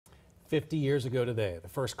50 years ago today, the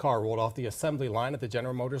first car rolled off the assembly line at the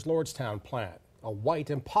General Motors Lordstown plant, a white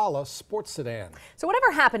Impala sports sedan. So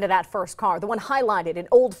whatever happened to that first car, the one highlighted in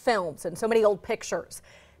old films and so many old pictures?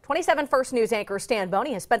 27 First News anchor Stan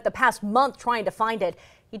Boney has spent the past month trying to find it.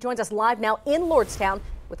 He joins us live now in Lordstown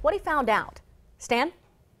with what he found out. Stan?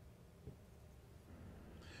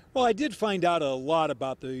 Well, I did find out a lot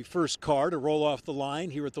about the first car to roll off the line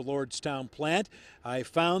here at the Lordstown plant. I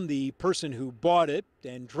found the person who bought it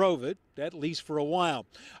and drove it, at least for a while.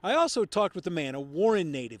 I also talked with a man, a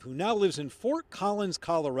Warren native, who now lives in Fort Collins,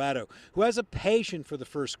 Colorado, who has a passion for the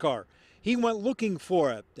first car. He went looking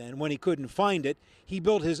for it, and when he couldn't find it, he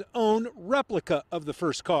built his own replica of the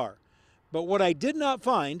first car. But what I did not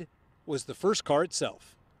find was the first car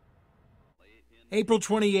itself. April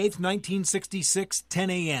 28, 1966, 10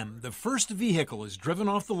 a.m. The first vehicle is driven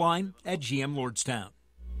off the line at GM Lordstown.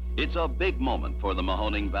 It's a big moment for the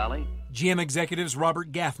Mahoning Valley. GM executives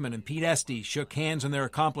Robert Gaffman and Pete Estes shook hands on their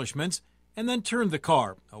accomplishments and then turned the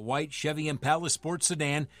car, a white Chevy Impala sports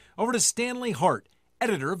sedan, over to Stanley Hart,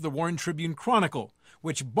 editor of the Warren Tribune-Chronicle,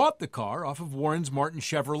 which bought the car off of Warren's Martin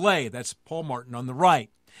Chevrolet. That's Paul Martin on the right.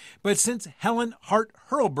 But since Helen Hart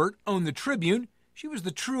Hurlburt owned the Tribune, she was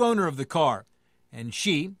the true owner of the car. And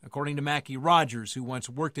she, according to Mackie Rogers, who once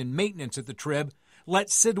worked in maintenance at the Trib, let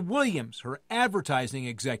Sid Williams, her advertising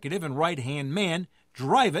executive and right-hand man,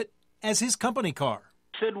 drive it as his company car.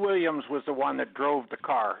 Sid Williams was the one that drove the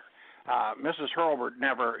car. Mrs. Hurlburt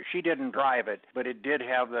she didn't drive it, but it did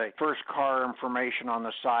have the first car information on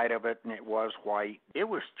the side of it, and it was white. It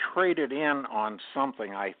was traded in on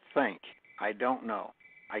something, I think. I don't know.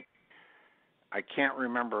 I can't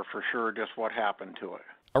remember for sure just what happened to it.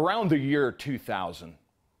 Around the year 2000,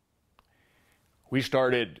 we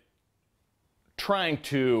started trying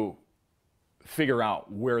to figure out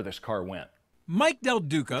where this car went. Mike Del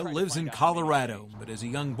Duca lives in Colorado, but as a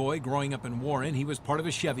young boy growing up in Warren, he was part of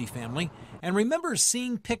a Chevy family and remembers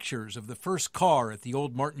seeing pictures of the first car at the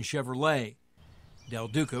old Martin Chevrolet. Del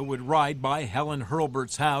Duca would ride by Helen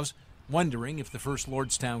Hurlburt's house, wondering if the first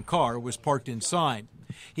Lordstown car was parked inside.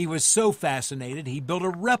 He was so fascinated, he built a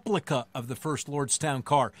replica of the first Lordstown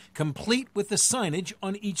car, complete with the signage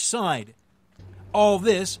on each side. All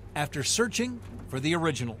this after searching for the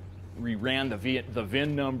original. We ran the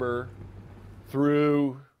VIN number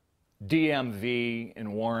through DMV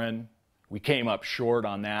in Warren. We came up short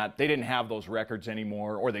on that. They didn't have those records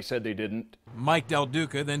anymore, or they said they didn't. Mike Del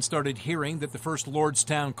Duca then started hearing that the first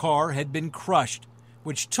Lordstown car had been crushed,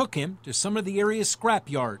 which took him to some of the area's scrap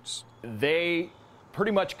yards. They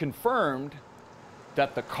pretty much confirmed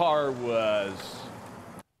that the car was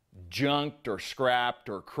junked or scrapped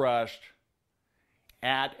or crushed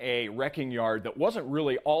at a wrecking yard that wasn't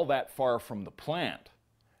really all that far from the plant.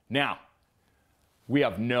 Now, we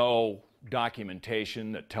have no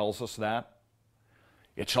documentation that tells us that.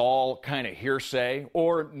 It's all kind of hearsay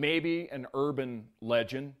or maybe an urban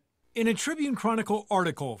legend. In a Tribune-Chronicle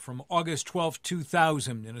article from August 12,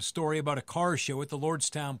 2000, in a story about a car show at the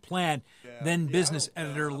Lordstown plant, then business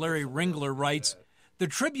editor Larry Ringler writes, the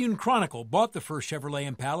Tribune-Chronicle bought the first Chevrolet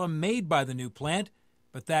Impala made by the new plant,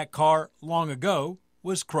 but that car, long ago,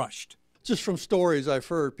 was crushed. Just from stories I've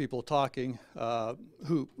heard people talking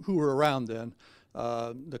who were around then,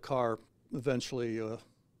 the car eventually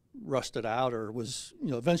rusted out or was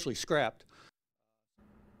eventually scrapped.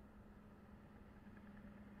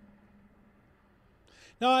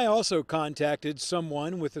 Now, I also contacted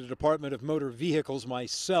someone with the Department of Motor Vehicles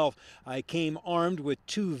myself. I came armed with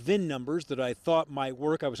 2 VIN numbers that I thought might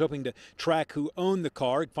work. I was hoping to track who owned the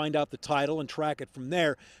car, find out the title, and track it from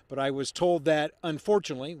there. But I was told that,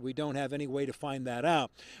 unfortunately, we don't have any way to find that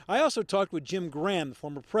out. I also talked with Jim Graham, the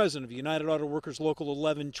former president of United Auto Workers Local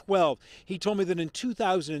 1112. He told me that in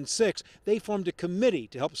 2006, they formed a committee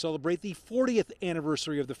to help celebrate the 40th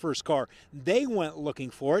anniversary of the first car. They went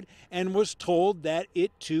looking for it and was told that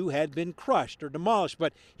it too had been crushed or demolished,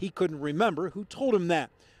 but he couldn't remember who told him that.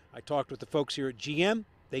 I talked with the folks here at GM.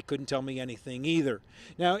 They couldn't tell me anything either.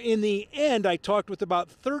 Now, in the end, I talked with about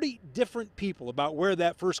 30 different people about where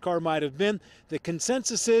that first car might have been. The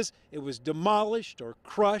consensus is it was demolished or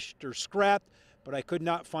crushed or scrapped, but I could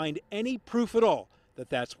not find any proof at all that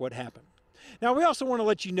that's what happened. Now, we also want to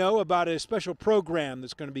let you know about a special program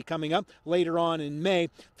that's going to be coming up later on in May.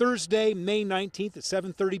 Thursday, May 19th at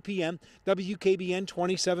 7:30 p.m., WKBN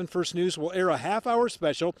 27 First News will air a half-hour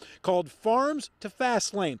special called Farms to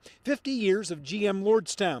Fast Lane, 50 Years of GM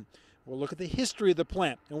Lordstown. We'll look at the history of the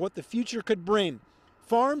plant and what the future could bring.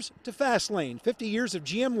 Farms to Fast Lane, 50 Years of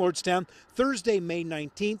GM Lordstown, Thursday, May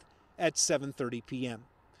 19th at 7:30 p.m.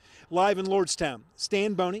 Live in Lordstown,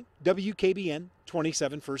 Stan Boney, WKBN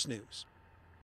 27 First News.